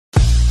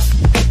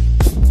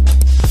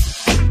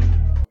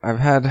I've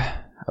had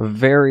a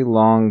very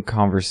long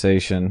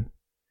conversation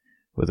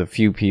with a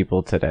few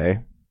people today,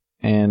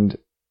 and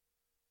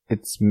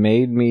it's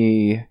made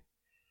me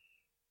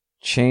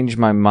change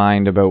my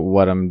mind about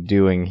what I'm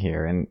doing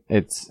here. And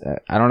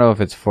I don't know if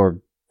it's for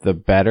the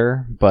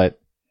better, but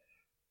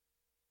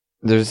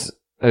there's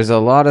a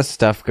lot of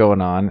stuff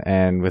going on,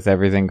 and with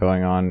everything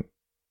going on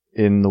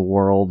in the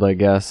world, I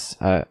guess,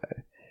 it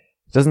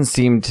doesn't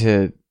seem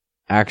to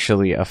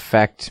actually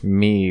affect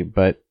me,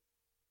 but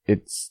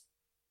it's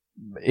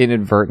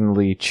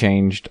inadvertently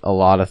changed a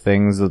lot of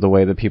things, of the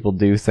way that people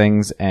do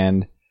things,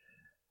 and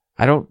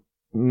I don't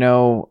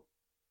know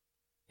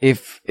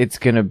if it's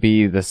gonna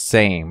be the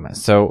same.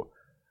 So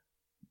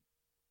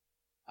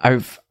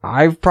I've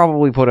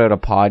probably put out a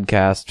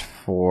podcast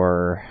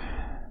for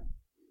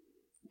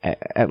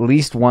at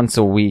least once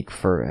a week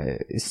for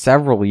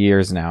several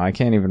years now. I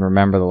can't even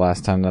remember the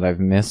last time that I've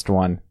missed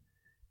one,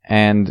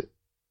 and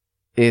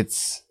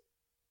it's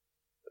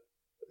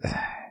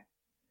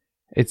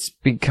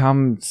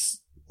become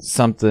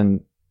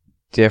something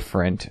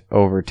different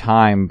over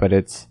time, but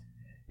it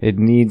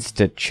needs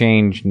to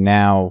change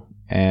now,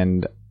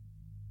 and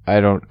I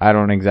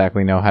don't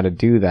exactly know how to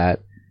do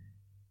that.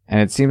 And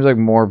it seems like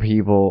more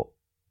people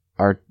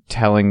are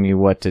telling me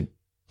what to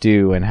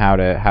do and how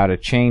to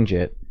change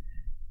it.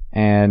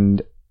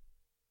 And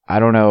I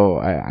don't know,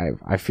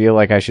 I feel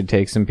like I should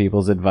take some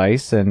people's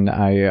advice, and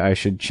I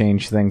should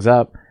change things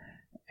up.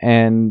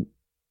 And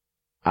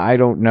I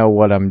don't know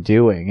what I'm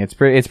doing. It's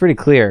pretty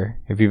clear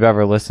if you've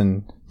ever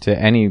listened to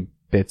any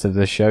bits of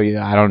this show.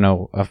 I don't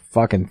know a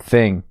fucking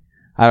thing.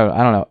 I don't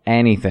know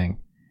anything.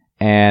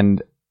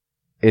 And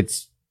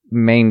it's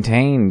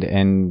maintained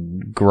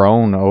and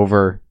grown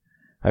over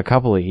a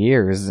couple of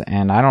years,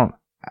 and I don't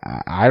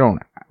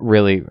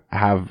really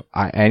have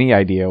any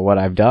idea what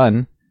I've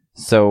done.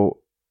 So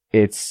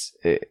it's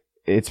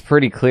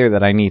pretty clear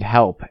that I need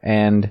help,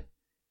 and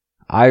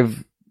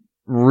I've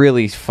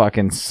really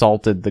fucking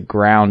salted the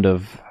ground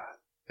of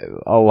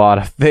a lot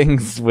of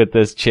things with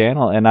this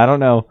channel, and I don't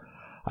know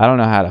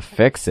how to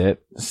fix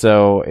it.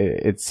 So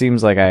it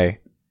seems like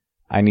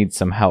I need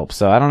some help.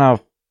 So I don't know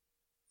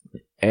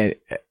if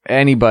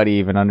anybody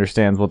even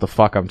understands what the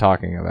fuck I'm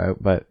talking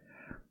about, but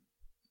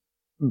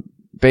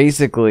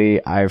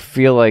basically I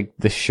feel like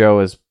the show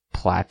is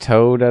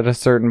plateaued at a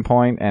certain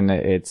point, and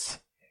it's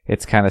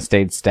kind of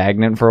stayed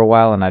stagnant for a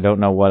while, and I don't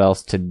know what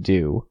else to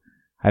do.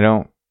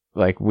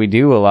 We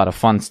do a lot of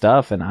fun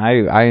stuff, and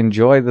I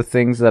enjoy the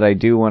things that I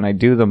do when I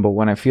do them, but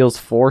when it feels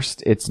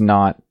forced, it's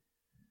not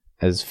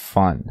as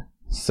fun.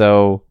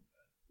 So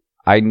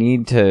I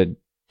need to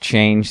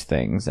change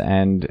things,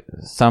 and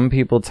some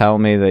people tell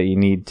me that you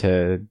need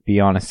to be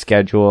on a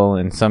schedule,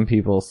 and some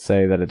people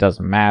say that it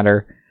doesn't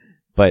matter,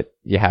 but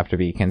you have to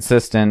be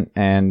consistent,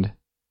 and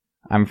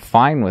I'm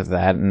fine with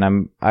that.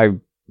 And I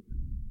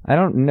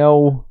don't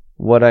know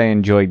what I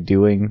enjoy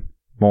doing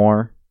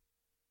more,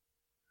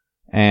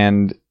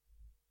 and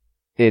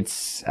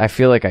I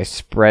feel like I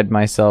spread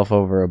myself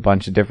over a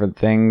bunch of different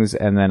things,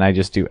 and then I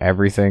just do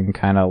everything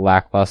kind of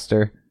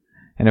lackluster.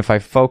 And if I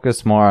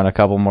focus more on a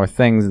couple more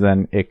things,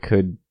 then it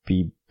could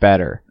be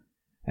better.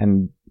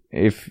 And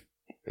if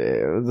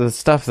the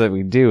stuff that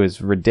we do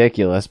is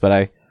ridiculous, but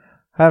I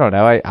don't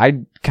know, I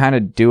kind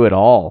of do it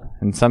all.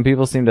 And some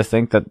people seem to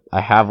think that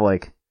I have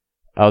like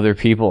other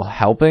people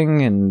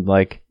helping, and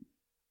like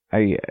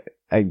I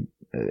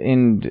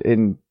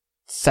in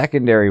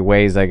secondary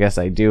ways, I guess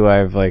I do. I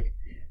have like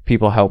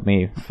people help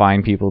me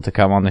find people to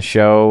come on the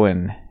show,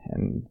 and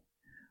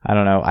I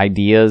don't know,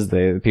 ideas.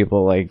 The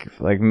people like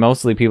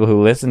mostly people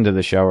who listen to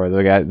the show are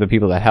the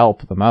people that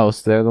help the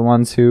most. They're the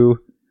ones who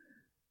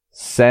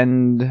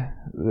send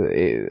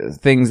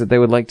things that they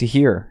would like to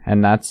hear,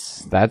 and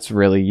that's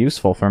really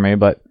useful for me.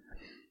 But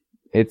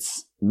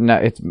it's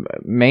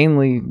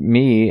mainly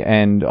me,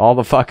 and all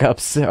the fuck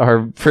ups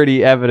are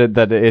pretty evident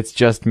that it's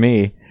just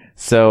me.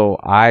 So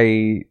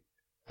I'm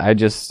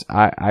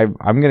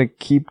gonna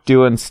keep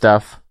doing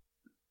stuff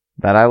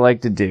that I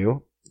like to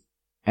do,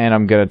 and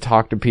I'm gonna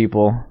talk to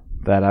people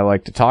that I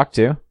like to talk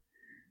to,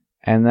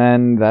 and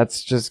then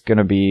that's just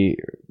gonna be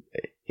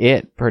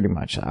it, pretty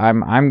much. I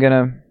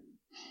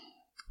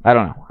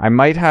don't know, I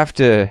might have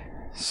to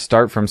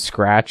start from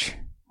scratch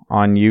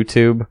on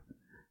YouTube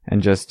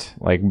and just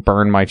like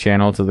burn my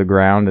channel to the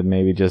ground, and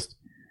maybe just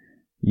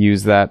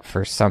use that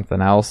for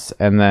something else,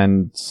 and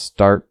then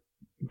start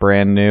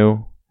brand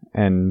new.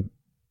 And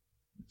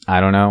I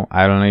don't know.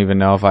 I don't even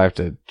know if I have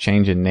to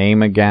change a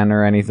name again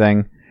or anything.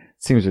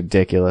 It seems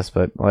ridiculous,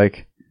 but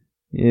like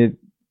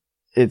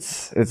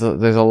there's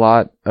a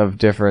lot of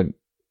different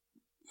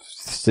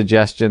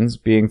suggestions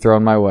being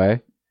thrown my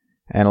way,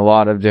 and a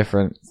lot of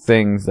different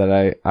things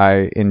that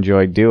I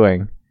enjoy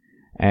doing.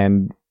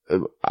 And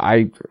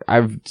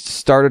I've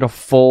started a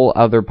full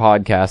other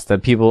podcast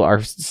that people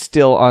are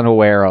still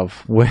unaware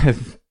of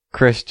with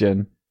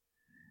Christian.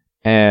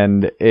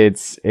 And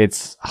it's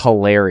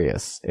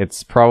hilarious.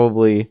 It's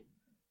probably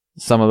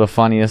some of the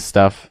funniest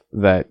stuff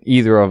that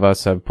either of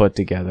us have put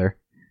together,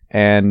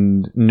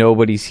 and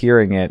nobody's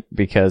hearing it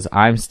because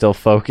I'm still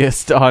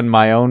focused on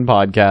my own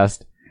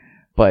podcast.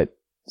 but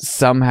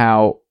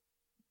somehow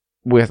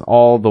with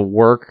all the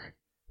work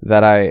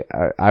that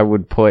I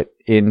would put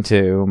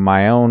into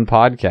my own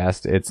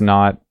podcast, it's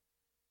not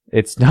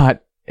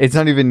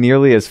even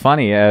nearly as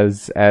funny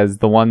as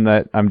the one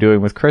that I'm doing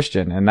with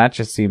Christian, and that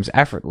just seems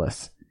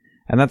effortless.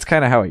 And that's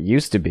kind of how it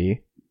used to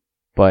be,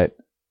 but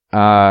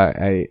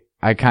I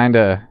kind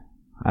of,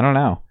 I don't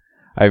know.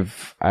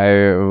 I've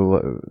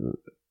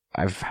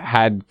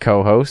had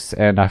co-hosts,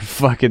 and I've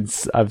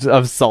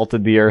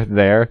salted the earth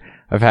there.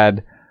 I've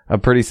had a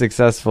pretty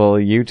successful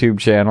YouTube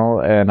channel,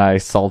 and I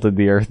salted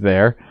the earth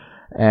there.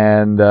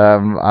 And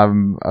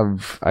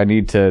I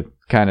need to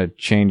kind of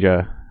change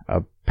a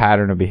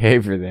pattern of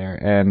behavior there.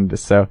 And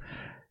so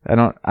I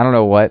don't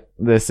know what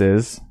this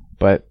is,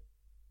 but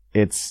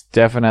it's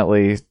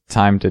definitely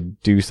time to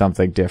do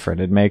something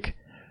different and make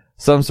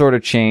some sort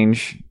of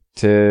change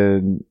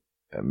to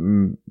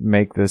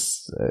make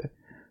this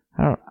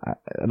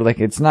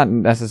it's not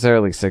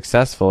necessarily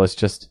successful. It's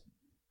just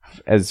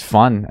as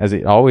fun as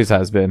it always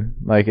has been.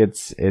 Like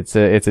it's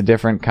a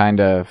different kind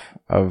of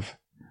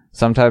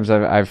sometimes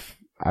I've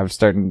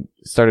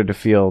started to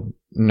feel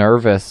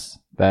nervous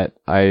that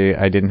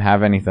I didn't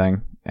have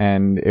anything,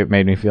 and it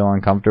made me feel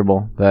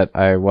uncomfortable that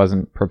I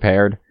wasn't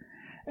prepared,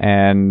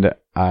 and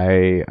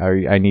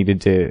I needed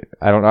to.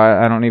 I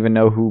don't even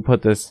know who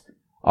put this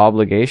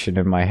obligation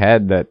in my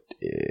head that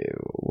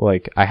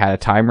like I had a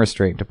time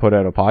restraint to put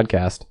out a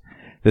podcast.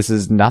 This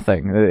is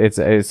nothing. It's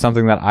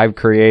something that I've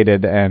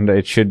created, and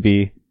it should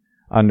be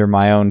under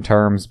my own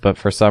terms. But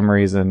for some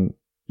reason,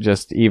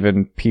 just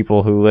even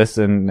people who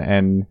listen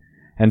and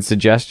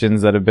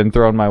suggestions that have been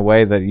thrown my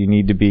way that you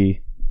need to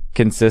be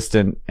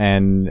consistent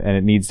and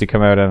it needs to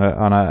come out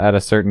at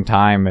a certain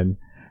time. And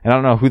I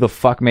don't know who the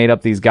fuck made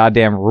up these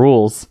goddamn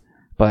rules,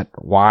 but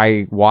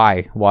why?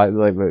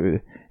 Like,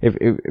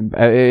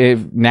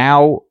 if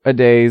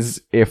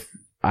nowadays, if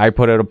I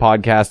put out a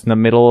podcast in the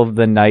middle of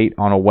the night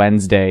on a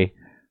Wednesday,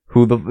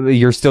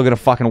 you're still gonna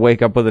fucking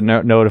wake up with a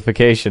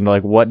notification.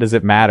 Like, what does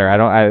it matter?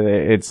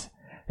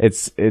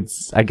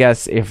 It's I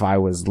guess if I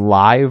was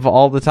live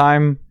all the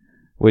time,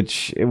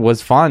 which it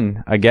was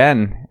fun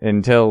again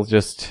until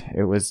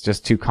it was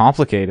just too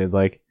complicated.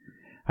 Like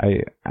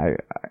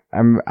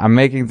I'm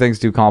making things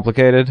too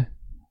complicated.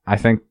 I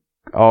think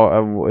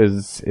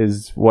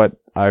is what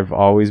I've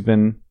always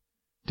been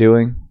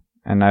doing,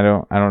 and I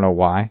don't know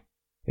why.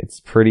 It's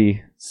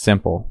pretty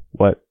simple.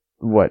 What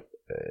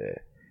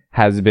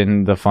has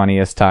been the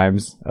funniest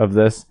times of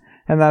this,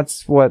 and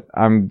that's what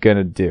I'm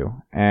gonna do.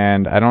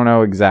 And I don't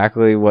know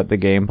exactly what the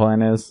game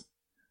plan is.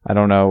 I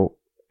don't know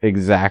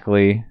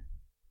exactly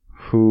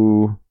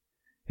who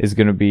is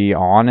gonna be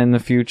on in the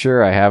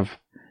future. I have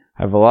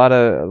a lot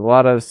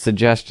of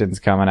suggestions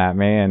coming at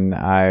me, and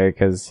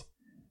because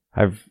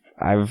I've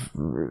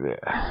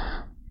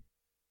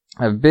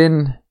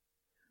been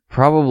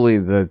probably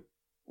in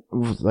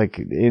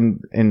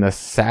the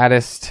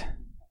saddest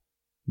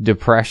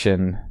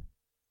depression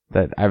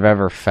that I've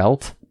ever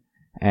felt,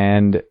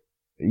 and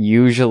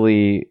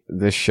usually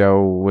the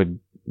show would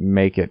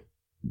make it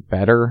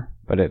better,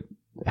 but it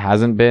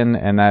hasn't been,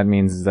 and that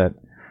means that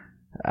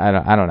I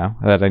don't know,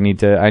 that I need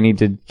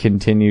to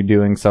continue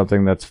doing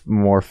something that's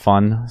more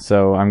fun.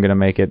 So I'm gonna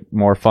make it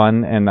more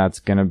fun, and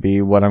that's gonna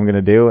be what I'm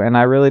gonna do. And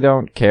I really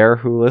don't care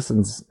who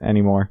listens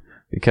anymore,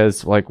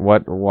 because like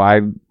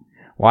why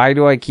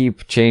do I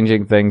keep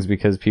changing things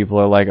because people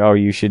are like, oh,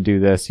 you should do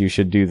this, you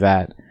should do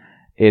that?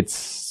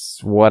 It's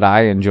what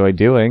I enjoy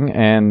doing,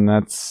 and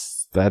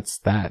that's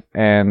that.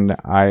 And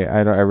I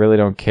really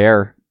don't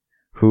care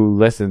who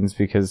listens,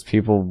 because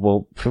people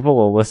will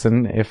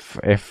listen if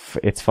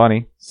it's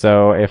funny.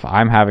 So if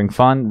I'm having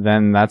fun,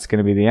 then that's going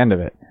to be the end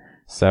of it.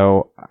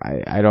 So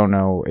I don't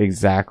know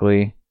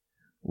exactly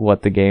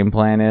what the game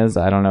plan is.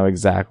 I don't know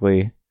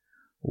exactly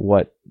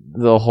what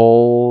the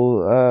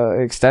whole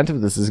extent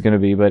of this is going to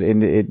be, but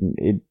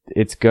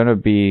it's going to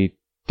be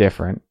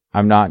different.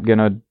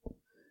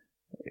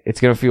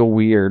 It's going to feel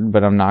weird,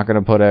 but I'm not going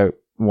to put out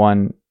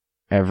one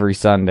every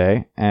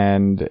Sunday.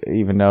 And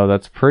even though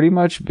that's pretty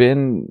much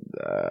been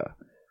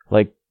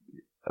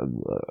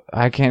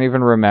I can't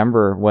even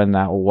remember when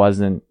that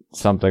wasn't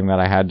something that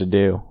I had to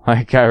do.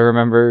 Like, I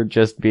remember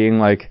just being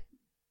like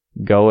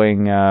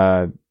going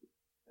on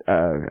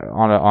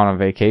a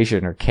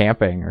vacation or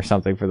camping or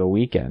something for the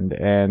weekend,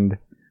 and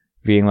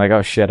being like,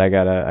 oh shit, I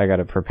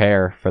gotta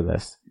prepare for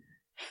this,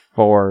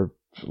 for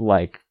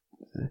like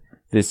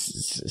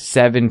this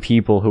 7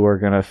 people who are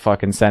gonna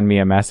fucking send me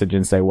a message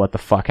and say what the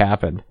fuck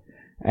happened.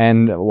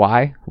 And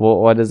why? Well,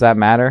 what does that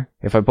matter?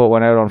 If I put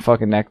one out on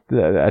fucking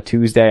a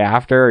Tuesday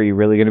after, are you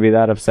really gonna be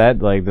that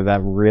upset? Like, did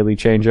that really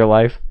change your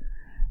life?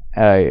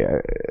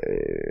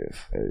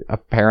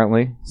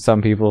 Apparently,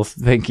 some people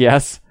think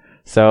yes.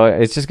 So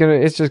it's just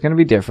gonna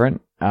be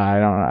different. I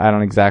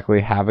don't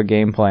exactly have a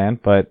game plan,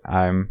 but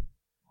I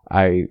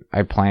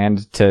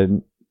planned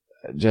to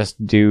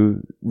just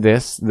do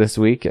this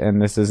week, and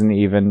this isn't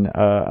even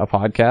a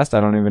podcast. I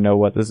don't even know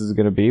what this is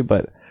gonna be,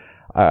 but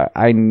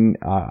I need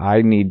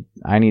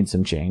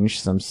some change.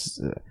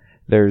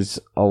 there's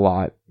a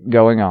lot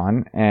going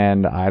on,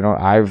 and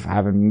I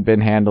haven't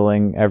been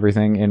handling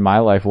everything in my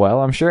life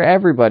well. I'm sure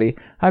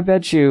I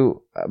bet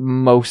you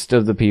most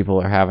of the people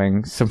are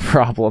having some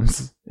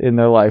problems in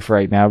their life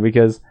right now,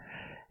 because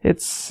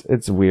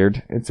it's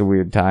weird. It's a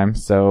weird time.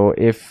 So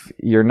if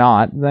you're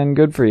not, then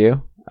good for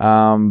you.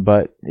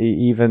 But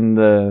even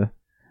the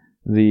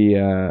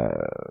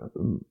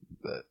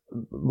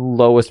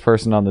lowest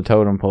person on the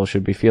totem pole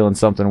should be feeling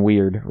something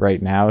weird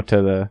right now.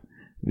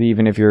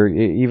 Even if you're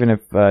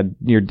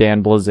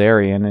Dan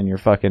Blazarian and you're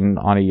fucking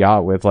on a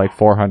yacht with like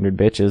 400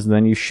 bitches,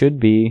 then you should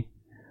be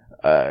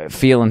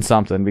feeling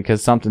something,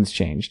 because something's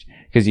changed.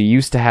 Because you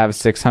used to have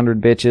 600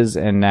 bitches,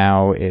 and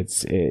now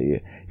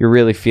you're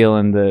really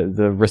feeling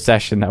the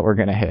recession that we're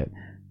gonna hit.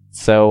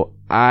 So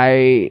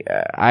I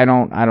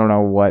don't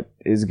know what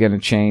is gonna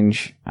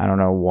change. I don't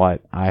know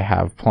what I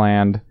have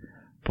planned,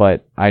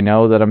 but I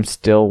know that I'm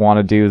still want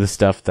to do the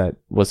stuff that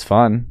was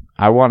fun.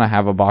 I want to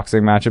have a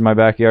boxing match in my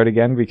backyard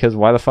again, because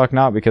why the fuck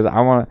not? Because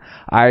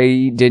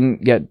I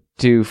didn't get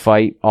to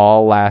fight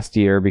all last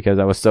year because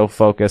I was so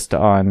focused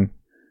on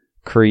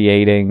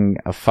creating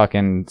a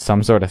fucking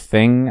some sort of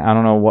thing. I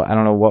don't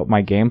know what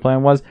my game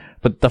plan was,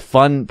 but the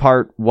fun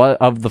part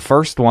of the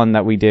first one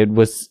that we did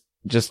was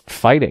just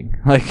fighting.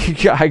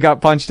 Like, I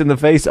got punched in the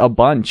face a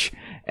bunch,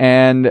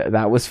 and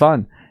that was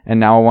fun.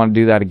 And now I want to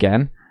do that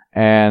again.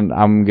 And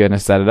I'm going to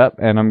set it up,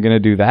 and I'm going to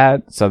do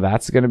that. So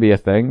that's going to be a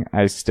thing.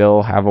 I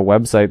still have a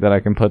website that I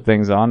can put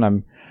things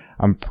on.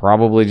 I'm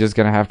probably just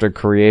going to have to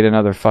create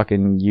another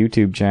fucking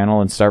YouTube channel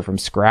and start from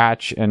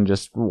scratch and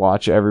just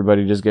watch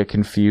everybody just get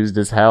confused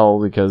as hell,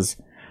 because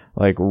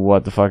like,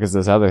 what the fuck is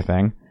this other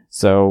thing?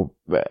 So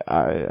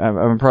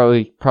I'm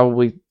probably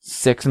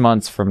 6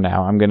 months from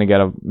now, I'm going to get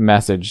a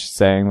message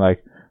saying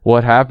like,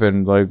 what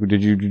happened? Like,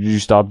 did you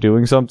stop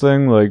doing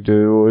something? Like,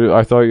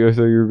 I thought you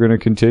were gonna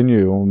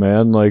continue,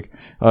 man. Like,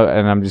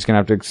 and I'm just gonna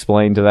have to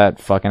explain to that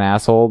fucking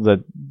asshole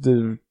that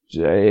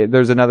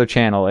there's another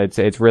channel.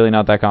 It's really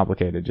not that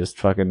complicated. Just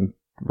fucking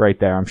right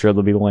there. I'm sure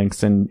there'll be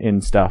links in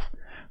stuff.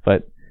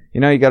 But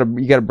you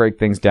gotta break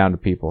things down to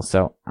people.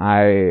 So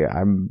I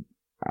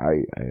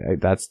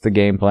that's the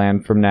game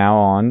plan from now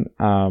on.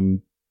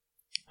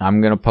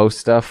 I'm gonna post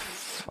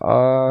stuff.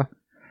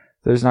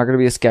 There's not going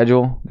to be a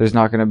schedule. There's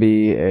not going to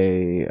be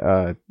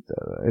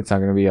it's not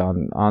going to be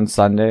on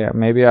Sunday.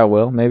 Maybe I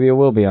will. Maybe it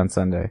will be on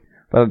Sunday.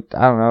 But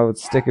I don't know.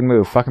 It's stick and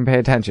move. Fucking pay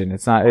attention.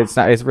 It's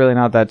really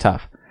not that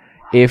tough.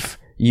 If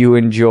you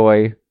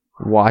enjoy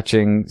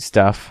watching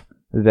stuff,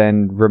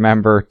 then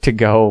remember to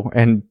go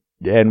and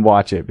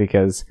watch it,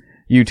 because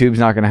YouTube's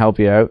not going to help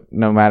you out,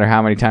 no matter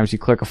how many times you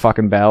click a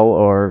fucking bell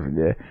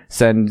or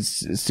send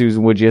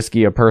Susan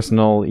Wojcicki a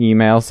personal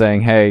email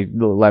saying, hey,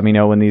 let me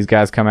know when these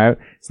guys come out.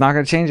 It's not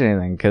going to change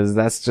anything, because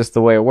that's just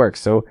the way it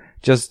works. So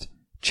just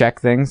check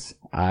things.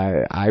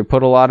 I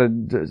put a lot of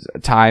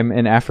time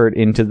and effort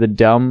into the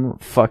dumb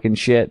fucking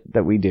shit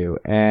that we do,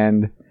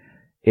 and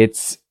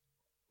it's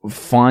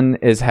fun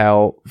as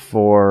hell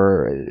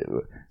for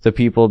the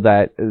people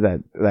that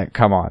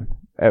come on.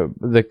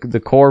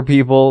 The core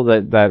people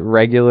that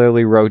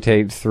regularly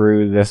rotate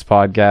through this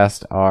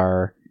podcast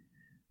are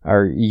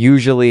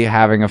usually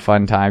having a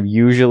fun time.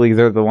 Usually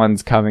they're the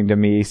ones coming to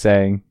me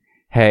saying,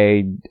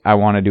 hey, I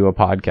want to do a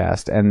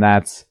podcast. And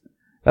that's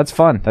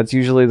fun. That's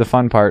usually the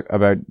fun part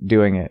about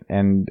doing it.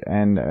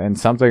 And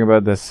something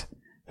about this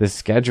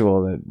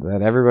schedule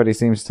that everybody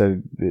seems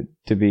to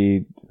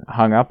be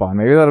hung up on.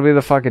 Maybe that'll be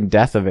the fucking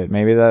death of it.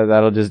 Maybe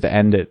that'll just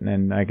end it,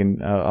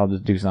 and I'll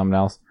just do something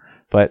else.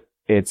 But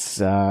it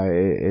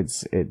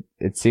seems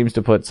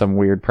to put some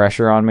weird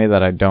pressure on me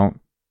that I don't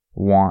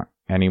want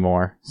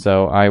anymore.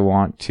 So I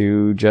want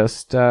to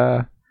just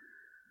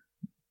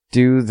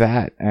do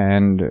that.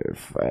 And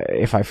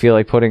if I feel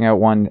like putting out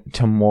one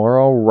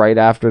tomorrow right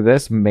after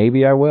this,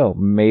 maybe I will.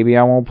 Maybe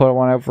I won't put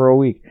one out for a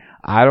week.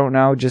 I don't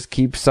know. Just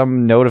keep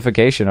some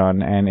notification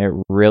on, and it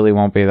really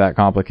won't be that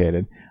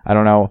complicated. I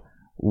don't know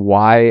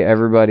why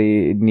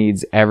everybody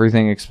needs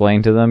everything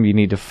explained to them. You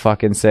need to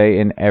fucking say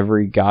in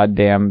every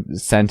goddamn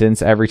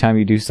sentence, every time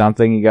you do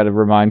something, you got to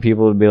remind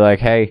people to be like,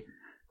 hey,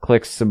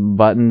 click some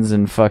buttons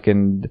and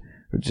fucking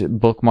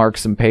bookmark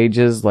some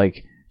pages.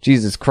 Like,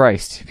 Jesus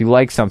Christ, if you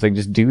like something,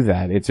 just do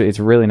that. It's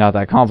really not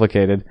that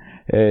complicated.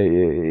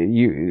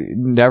 You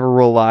never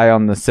rely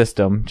on the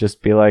system.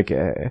 Just be like,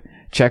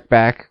 check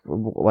back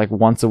like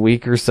once a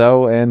week or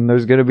so, and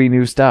there's going to be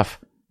new stuff.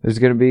 There's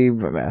going to be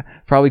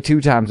probably 2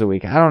 times a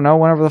week. I don't know,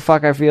 whenever the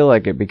fuck I feel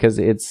like it, because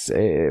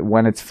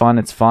when it's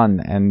fun,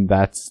 and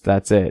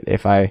that's it.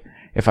 If I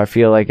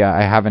feel like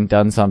I haven't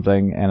done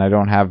something and I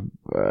don't have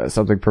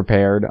something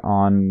prepared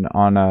on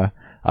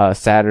a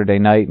Saturday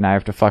night, and I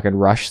have to fucking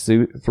rush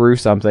through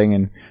something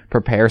and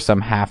prepare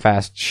some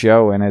half-assed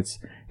show, and it's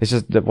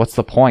just, what's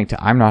the point?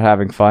 I'm not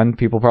having fun.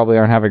 People probably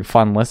aren't having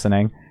fun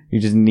listening. You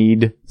just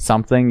need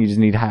something. You just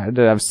need to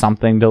have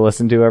something to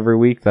listen to every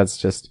week. That's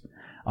just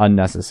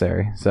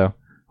unnecessary. So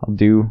I'll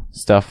do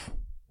stuff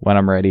when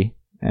I'm ready,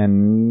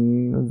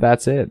 and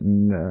that's it.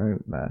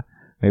 And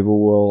maybe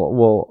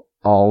we'll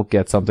all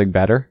get something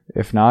better.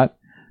 If not,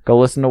 Go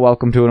listen to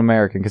Welcome to an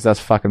American because that's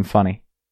fucking funny.